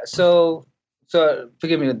 So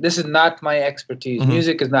forgive me. This is not my expertise.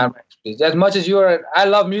 Music is not my expertise. As much as I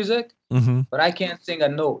love music, but I can't sing a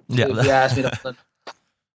note. Yeah. If you ask me to.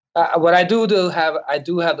 What I do have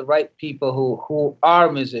the right people who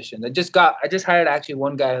are musicians. I just hired actually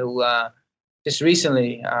one guy who just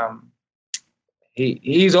recently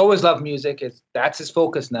he's always loved music. That's his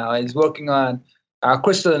focus now. And he's working on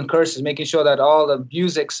Crystalline Curses, making sure that all the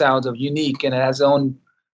music sounds are unique and it has its own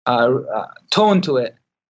tone to it.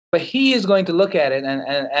 But he is going to look at it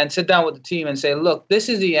and sit down with the team and say, look, this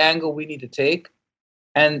is the angle we need to take,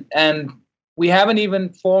 and we haven't even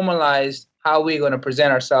formalized how we're going to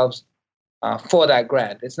present ourselves for that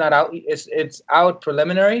grant. It's not out. It's out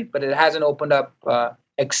preliminary, but it hasn't opened up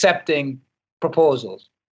accepting proposals.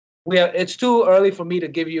 It's too early for me to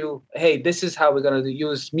give you, hey, this is how we're going to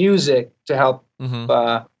use music to help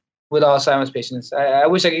with Alzheimer's patients. I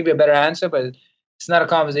wish I could give you a better answer, but it's not a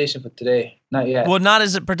conversation for today. Not yet. Well, not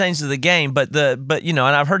as it pertains to the game, but and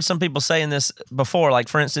I've heard some people saying this before. Like,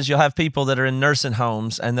 for instance, you'll have people that are in nursing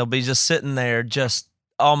homes and they'll be just sitting there just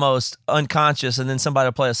almost unconscious, and then somebody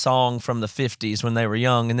will play a song from the 50s when they were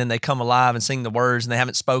young, and then they come alive and sing the words, and they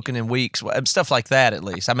haven't spoken in weeks. Stuff like that, at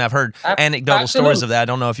least. I mean, I've heard anecdotal stories of that. I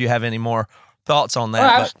don't know if you have any more thoughts on that.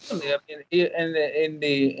 Well, absolutely. I mean,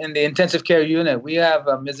 in the intensive care unit, we have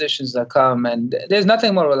musicians that come, and there's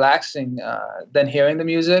nothing more relaxing than hearing the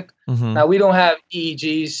music. Now, we don't have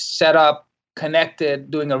EEGs set up,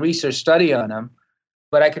 connected, doing a research study on them.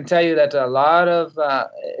 But I can tell you that a lot of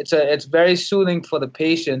it's very soothing for the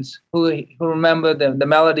patients who remember the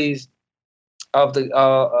melodies of the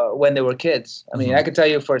when they were kids. I mean, I can tell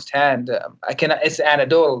you firsthand. It's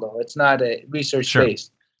anecdotal though. It's not a research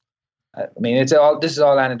based. I mean, this is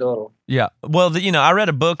all anecdotal. Yeah. Well, I read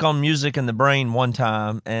a book on music and the brain one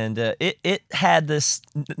time, and it had this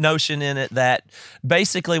notion in it that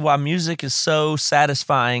basically why music is so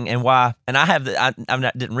satisfying and why, and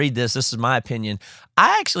I didn't read this. This is my opinion.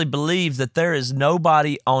 I actually believe that there is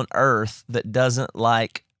nobody on earth that doesn't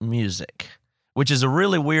like music, which is a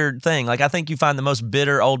really weird thing. Like, I think you find the most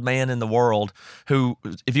bitter old man in the world who,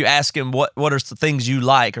 if you ask him what are the things you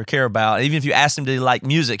like or care about, even if you asked him to like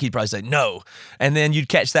music, he'd probably say no. And then you'd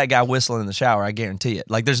catch that guy whistling in the shower, I guarantee it.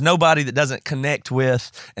 Like, there's nobody that doesn't connect with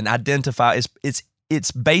and identify.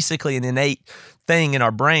 It's basically an innate thing in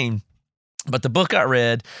our brain. But the book I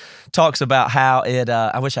read talks about how it,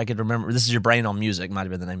 I wish I could remember, this is Your Brain on Music, might have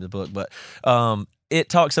been the name of the book, but it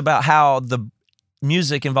talks about how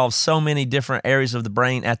music involves so many different areas of the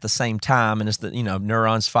brain at the same time, and it's the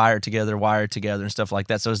neurons fired together, wired together, and stuff like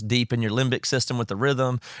that. So it's deep in your limbic system with the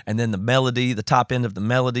rhythm, and then the melody, the top end of the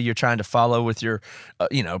melody you're trying to follow with your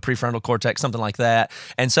prefrontal cortex, something like that.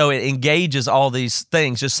 And so it engages all these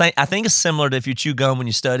things. I think it's similar to if you chew gum when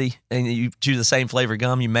you study and you chew the same flavor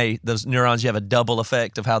gum, those neurons, you have a double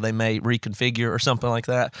effect of how they may reconfigure or something like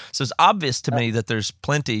that. So it's obvious to me that there's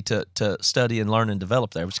plenty to study and learn and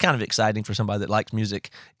develop there, which is kind of exciting for somebody that likes music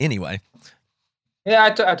anyway. Yeah, I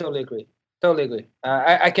totally agree. Totally agree.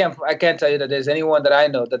 I can't tell you that there's anyone that I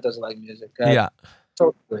know that doesn't like music. Yeah,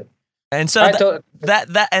 totally agree. And so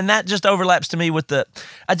that just overlaps to me with it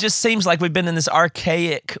just seems like we've been in this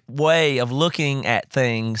archaic way of looking at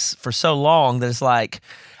things for so long that it's like,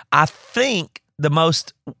 I think the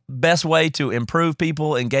best way to improve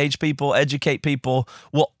people, engage people, educate people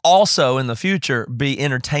will also in the future be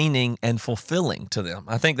entertaining and fulfilling to them.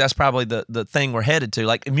 I think that's probably the thing we're headed to.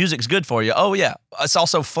 Like, music's good for you. Oh yeah, it's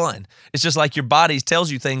also fun. It's just like your body tells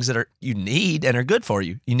you things that you need and are good for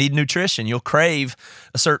you. You need nutrition. You'll crave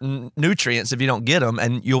certain nutrients if you don't get them,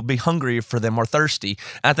 and you'll be hungry for them or thirsty.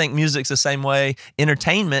 I think music's the same way.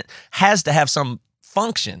 Entertainment has to have some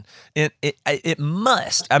function. It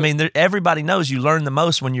must. I mean, everybody knows you learn the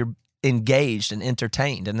most when you're engaged and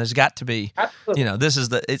entertained, and there's got to be, this is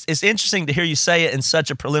it's interesting to hear you say it in such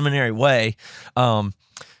a preliminary way,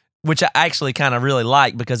 which I actually kind of really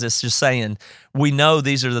like, because it's just saying we know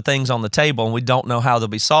these are the things on the table and we don't know how they'll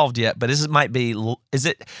be solved yet, but do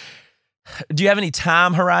you have any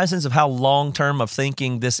time horizons of how long-term of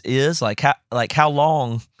thinking this is? Like how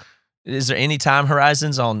long? Is there any time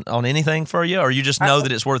horizons on anything for you, or you just know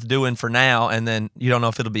that it's worth doing for now, and then you don't know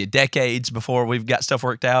if it'll be decades before we've got stuff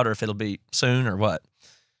worked out, or if it'll be soon, or what?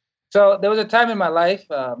 So there was a time in my life,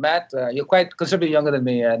 Matt, you're quite considerably younger than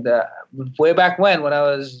me, and way back when I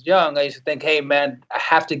was young, I used to think, hey, man, I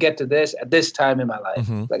have to get to this at this time in my life.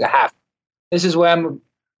 Mm-hmm. Like, I have. This is where I'm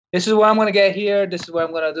going to get here. This is what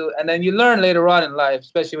I'm going to do. And then you learn later on in life,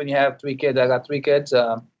 especially when you have 3 kids. I got 3 kids.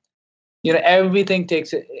 Everything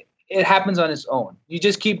it happens on its own. You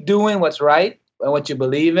just keep doing what's right and what you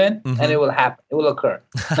believe in, mm-hmm. and it will happen. It will occur.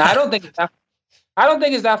 Now, I don't think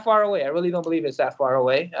it's that far away. I really don't believe it's that far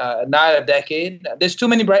away. Not a decade. There's too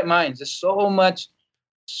many bright minds. There's so much.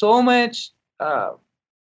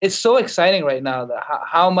 It's so exciting right now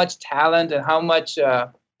how much talent and how much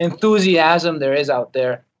enthusiasm there is out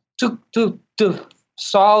there to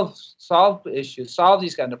solve issues, solve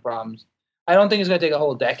these kind of problems. I don't think it's going to take a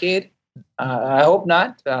whole decade. I hope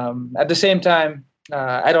not. At the same time,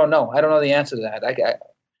 I don't know. I don't know the answer to that.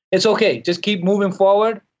 It's okay. Just keep moving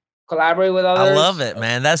forward. Collaborate with others. I love it,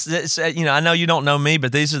 man. I know you don't know me,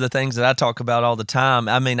 but these are the things that I talk about all the time.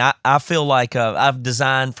 I mean, I feel like I've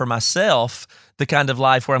designed for myself the kind of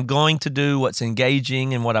life where I'm going to do what's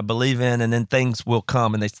engaging and what I believe in, and then things will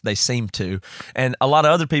come, and they seem to. And a lot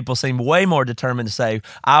of other people seem way more determined to say,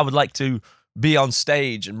 I would like to be on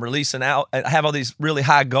stage and release and have all these really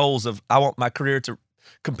high goals of, I want my career to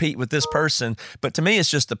compete with this person. But to me,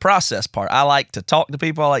 it's just the process part. I like to talk to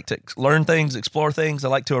people. I like to learn things, explore things. I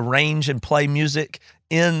like to arrange and play music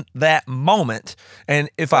in that moment. And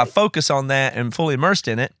if I focus on that and fully immersed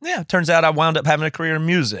in it, it turns out I wound up having a career in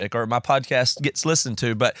music, or my podcast gets listened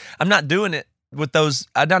to. But I'm not doing it with those.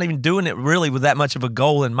 I'm not even doing it really with that much of a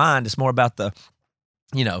goal in mind. It's more about the,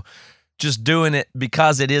 just doing it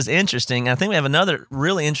because it is interesting. I think we have another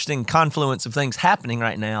really interesting confluence of things happening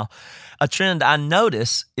right now. A trend I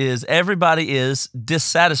notice is everybody is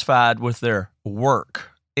dissatisfied with their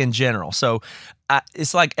work in general. So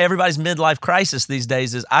it's like everybody's midlife crisis these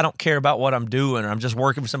days is, I don't care about what I'm doing, or I'm just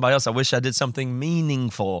working for somebody else. I wish I did something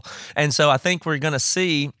meaningful. And so I think we're going to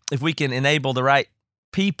see if we can enable the right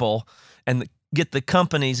people and get the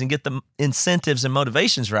companies and get the incentives and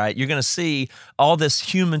motivations right, you're going to see all this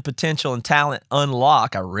human potential and talent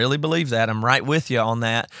unlock. I really believe that. I'm right with you on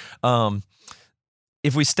that.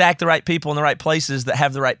 If we stack the right people in the right places that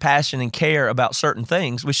have the right passion and care about certain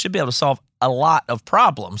things, we should be able to solve a lot of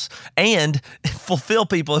problems and fulfill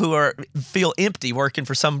people who feel empty working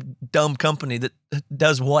for some dumb company that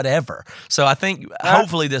does whatever. So I think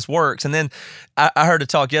hopefully this works. And then I heard a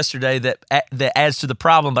talk yesterday that adds to the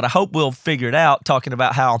problem, but I hope we'll figure it out, talking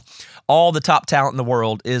about how all the top talent in the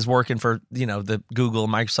world is working for, the Google,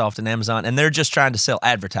 Microsoft, and Amazon, and they're just trying to sell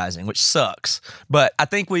advertising, which sucks. But I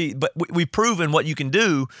think we've proven what you can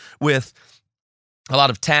do with a lot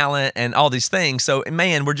of talent and all these things. So,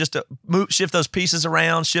 man, we're just to shift those pieces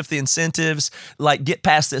around, shift the incentives, like get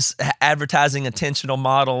past this advertising attentional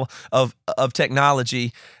model of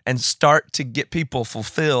technology and start to get people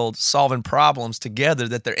fulfilled, solving problems together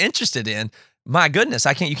that they're interested in. My goodness,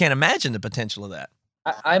 you can't imagine the potential of that.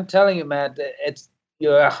 I'm telling you, Matt,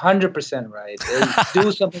 you're 100% right.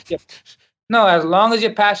 Do something different. No, as long as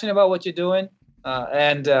you're passionate about what you're doing,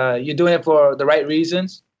 and you're doing it for the right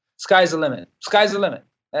reasons, sky's the limit. Sky's the limit.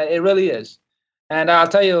 It really is. And I'll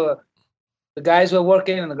tell you, the guys who are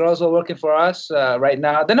working and the girls who are working for us right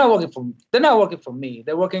now, they're not working for me.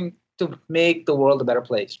 They're working to make the world a better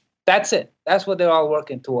place. That's it. That's what they're all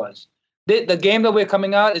working towards. The game that we're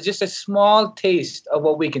coming out is just a small taste of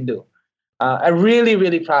what we can do. I'm really,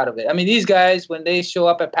 really proud of it. I mean, these guys, when they show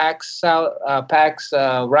up at PAX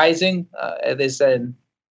Rising, they said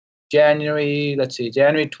January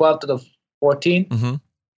 12th to the 14th. Mm-hmm.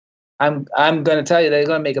 I'm going to tell you, they're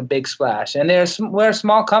going to make a big splash. And we're a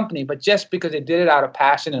small company, but just because they did it out of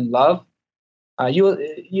passion and love,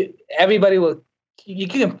 everybody will. You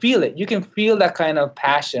can feel it. You can feel that kind of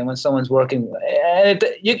passion when someone's working. And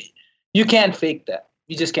you can't fake that.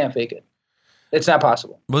 You just can't fake it. It's not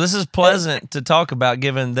possible. Well, this is pleasant to talk about,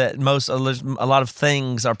 given that a lot of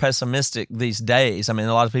things are pessimistic these days. I mean,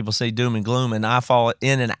 a lot of people say doom and gloom, and I fall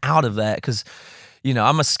in and out of that because,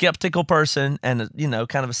 I'm a skeptical person and,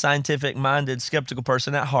 kind of a scientific-minded skeptical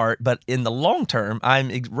person at heart. But in the long term,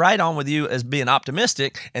 I'm right on with you as being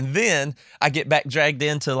optimistic. And then I get back dragged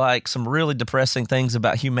into like some really depressing things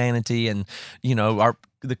about humanity and,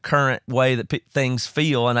 the current way that things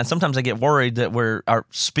feel. And sometimes I get worried that our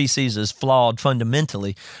species is flawed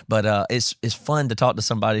fundamentally. But it's fun to talk to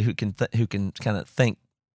somebody who can kind of think.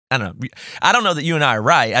 I don't know that you and I are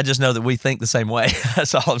right. I just know that we think the same way.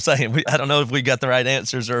 That's all I'm saying. I don't know if we got the right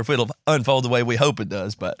answers or if it'll unfold the way we hope it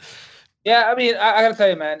does. But yeah, I mean, I gotta tell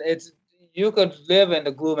you, man, you could live in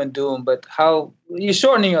the gloom and doom, but how you're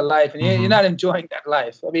shortening your life and you're not enjoying that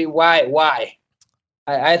life. I mean, why?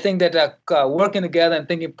 I think that working together and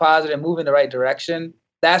thinking positive and moving in the right direction,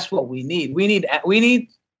 that's what we need. We need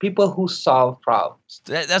people who solve problems.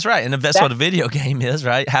 That's right. And that's what a video game is,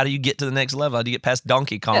 right? How do you get to the next level? How do you get past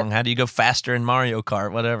Donkey Kong? Yeah. How do you go faster in Mario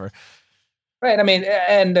Kart? Whatever. Right. I mean,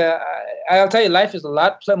 and I'll tell you, life is a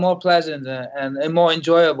lot more pleasant and more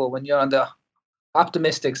enjoyable when you're on the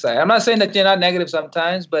optimistic side. I'm not saying that you're not negative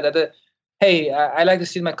sometimes, but I like to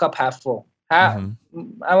see my cup half full. I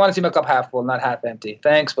want to see my cup half full, not half empty.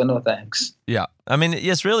 Thanks, but no thanks. Yeah. I mean,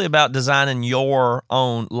 it's really about designing your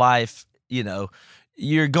own life.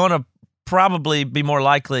 You're going to probably be more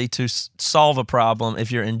likely to solve a problem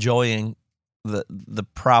if you're enjoying the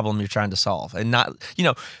problem you're trying to solve. And not,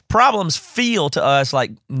 problems feel to us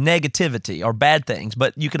like negativity or bad things,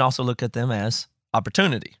 but you can also look at them as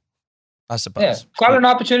opportunity, I suppose. Yeah, call it an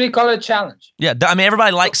opportunity, call it a challenge. Yeah, I mean,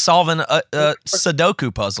 everybody likes solving a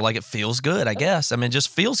Sudoku puzzle. Like, it feels good, I guess. I mean, it just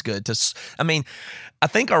feels good I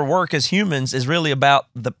think our work as humans is really about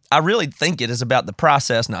I really think it is about the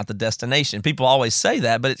process, not the destination. People always say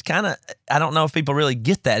that, but it's kind of, I don't know if people really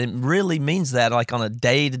get that. It really means that, like, on a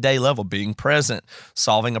day-to-day level, being present,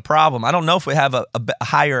 solving a problem. I don't know if we have a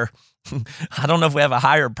higher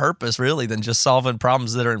purpose, really, than just solving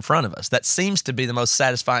problems that are in front of us. That seems to be the most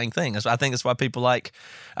satisfying thing. I think that's why people like,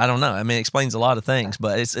 I don't know. I mean, it explains a lot of things,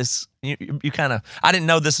 but it's you kind of, I didn't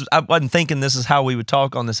know this. I wasn't thinking this is how we would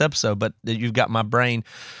talk on this episode, but you've got my brain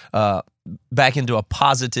back into a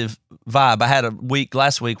positive vibe. I had a week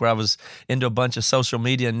last week where I was into a bunch of social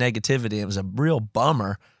media and negativity. It was a real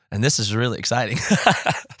bummer, and this is really exciting.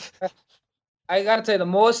 I gotta tell you, the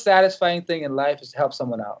most satisfying thing in life is to help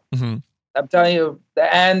someone out. Mm-hmm. I'm telling you,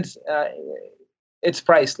 and it's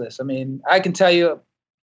priceless. I mean, I can tell you,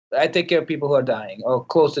 I take care of people who are dying or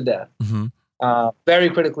close to death, very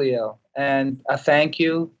critically ill, and a thank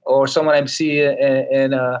you, or someone I see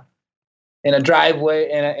in a driveway,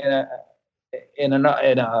 in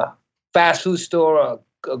a fast food store, or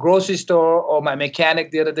a grocery store, or my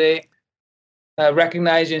mechanic the other day.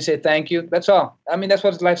 Recognize you and say thank you. That's all. I mean, that's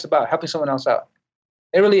what life's about, helping someone else out.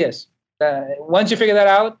 It really is. Once you figure that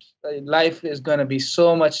out, life is going to be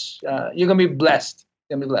so much, you're going to be blessed.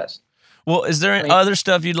 You're going to be blessed. Well, is there other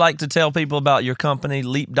stuff you'd like to tell people about your company,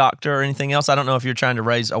 Leap Doctor, or anything else? I don't know if you're trying to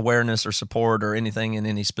raise awareness or support or anything in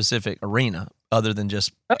any specific arena other than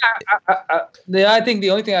just... I think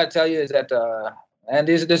the only thing I'd tell you is that, and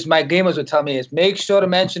this my gamers would tell me, is make sure to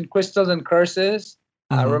mention crystals and curses.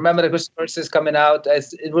 Remember the crystal curses coming out.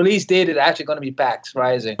 Release date is actually going to be PAX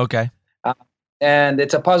Rising. Okay. And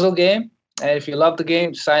it's a puzzle game. And if you love the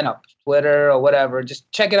game, sign up. Twitter or whatever.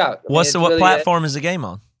 Just check it out. What platform is the game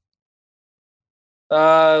on?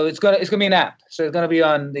 It's gonna be an app. So it's gonna be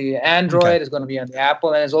on the Android. Okay. It's gonna be on the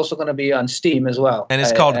Apple, and it's also gonna be on Steam as well. And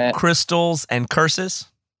it's called Crystals and Curses.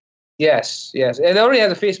 Yes. It already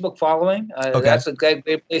has a Facebook following. Okay. That's a great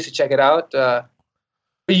place to check it out.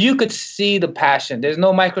 But you could see the passion. There's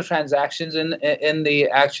no microtransactions in the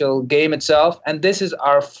actual game itself, and this is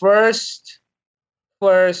our first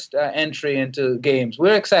entry into games.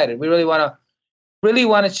 We're excited. We really want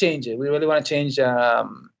to change it. We really want to change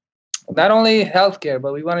not only healthcare,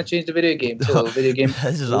 but we want to change the video game too. Video game.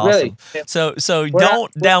 This is awesome. Really. So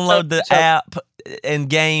don't download the app and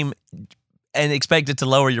game and expect it to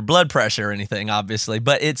lower your blood pressure or anything, obviously.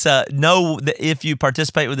 But it's know that if you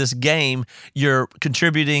participate with this game, you're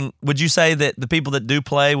contributing. Would you say that the people that do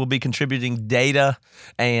play will be contributing data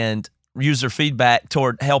and user feedback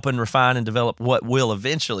toward helping refine and develop what will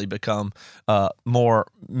eventually become more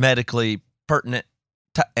medically pertinent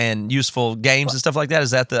and useful games and stuff like that?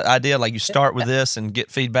 Is that the idea? Like you start with this and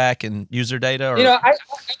get feedback and user data? Or? I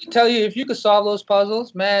can tell you, if you could solve those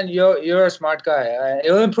puzzles, man, you're a smart guy.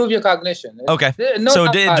 It will improve your cognition. Okay, so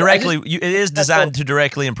it is designed to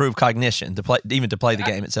directly improve cognition to play the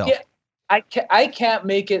game itself. Yeah, I can't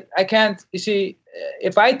make it. I can't. You see,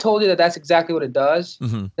 if I told you that that's exactly what it does,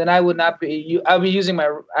 then I would not be. I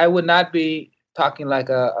would not be talking like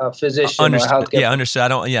a physician or a healthcare. Yeah, understood.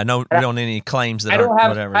 We don't any claims that I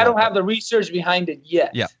don't have the research behind it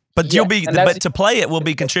yet. Yeah, but you'll be. But to play it, we'll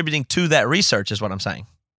be contributing to that research, is what I'm saying.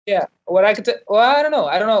 Yeah, what I could. I don't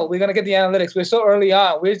know. We're gonna get the analytics. We're so early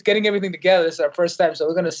on. We're just getting everything together. This is our first time, so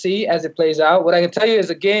we're gonna see as it plays out. What I can tell you is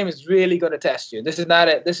the game is really gonna test you. This is not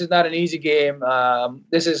an easy game.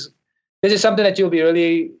 This is something that you'll be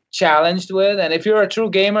really challenged with. And if you're a true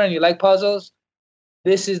gamer and you like puzzles,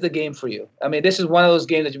 this is the game for you. I mean, this is one of those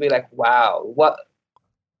games that you'll be like, wow, what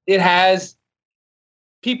it has.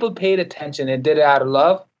 People paid attention and did it out of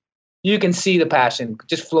love. You can see the passion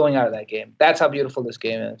just flowing out of that game. That's how beautiful this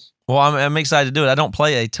game is. Well, I'm excited to do it. I don't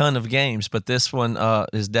play a ton of games, but this one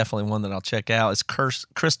is definitely one that I'll check out. It's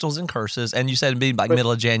Crystals and Curses, and you said it'd be like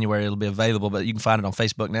middle of January it'll be available, but you can find it on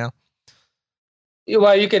Facebook now.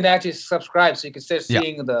 Well, you can actually subscribe, so you can start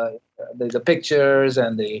seeing the pictures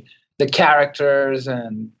and the characters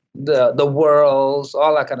and the worlds,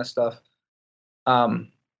 all that kind of stuff. I mean,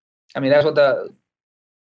 that's what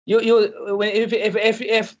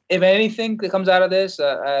if anything that comes out of this,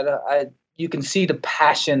 you can see the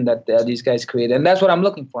passion that these guys create, and that's what I'm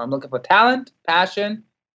looking for. I'm looking for talent, passion,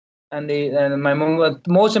 and my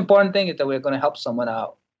most important thing is that we're going to help someone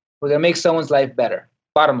out. We're going to make someone's life better.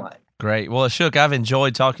 Bottom line. Great. Well, Ashok, I've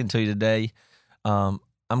enjoyed talking to you today. I'm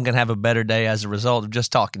going to have a better day as a result of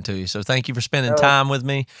just talking to you. So thank you for spending time with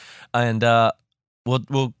me, and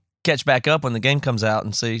we'll catch back up when the game comes out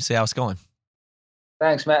and see how it's going.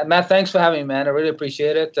 Thanks, Matt. Matt, thanks for having me, man. I really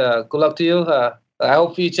appreciate it. Good luck to you. I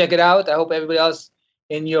hope you check it out. I hope everybody else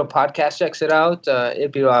in your podcast checks it out.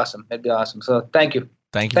 It'd be awesome. So thank you.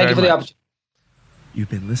 Thank you for the opportunity. You've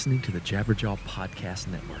been listening to the Jabberjaw Podcast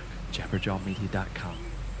Network, jabberjawmedia.com.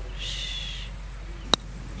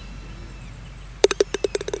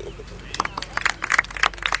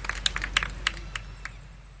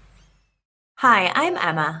 Hi, I'm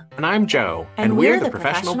Emma. And I'm Joe. And we're the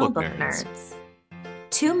Professional Book Nerds.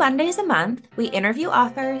 2 Mondays a month, we interview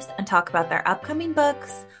authors and talk about their upcoming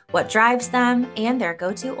books, what drives them, and their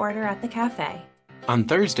go-to order at the cafe. On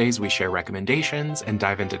Thursdays, we share recommendations and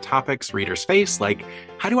dive into topics readers face, like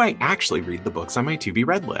how do I actually read the books on my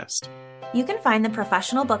to-be-read list? You can find the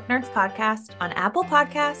Professional Book Nerds podcast on Apple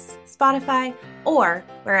Podcasts, Spotify, or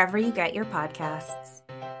wherever you get your podcasts.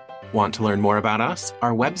 Want to learn more about us?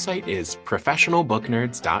 Our website is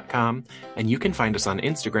professionalbooknerds.com, and you can find us on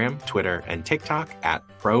Instagram, Twitter, and TikTok at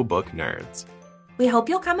ProBookNerds. We hope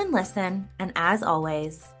you'll come and listen, and as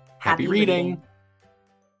always, happy reading!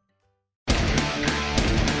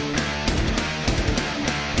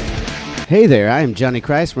 Hey there, I am Johnny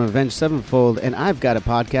Christ from Avenged Sevenfold, and I've got a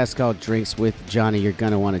podcast called Drinks with Johnny you're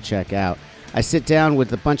going to want to check out. I sit down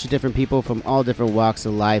with a bunch of different people from all different walks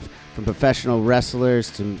of life, from professional wrestlers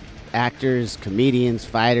to actors, comedians,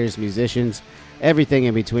 fighters, musicians, everything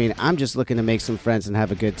in between. I'm just looking to make some friends and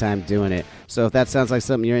have a good time doing it. So if that sounds like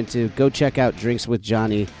something you're into, go check out Drinks with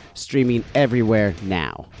Johnny, streaming everywhere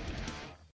now.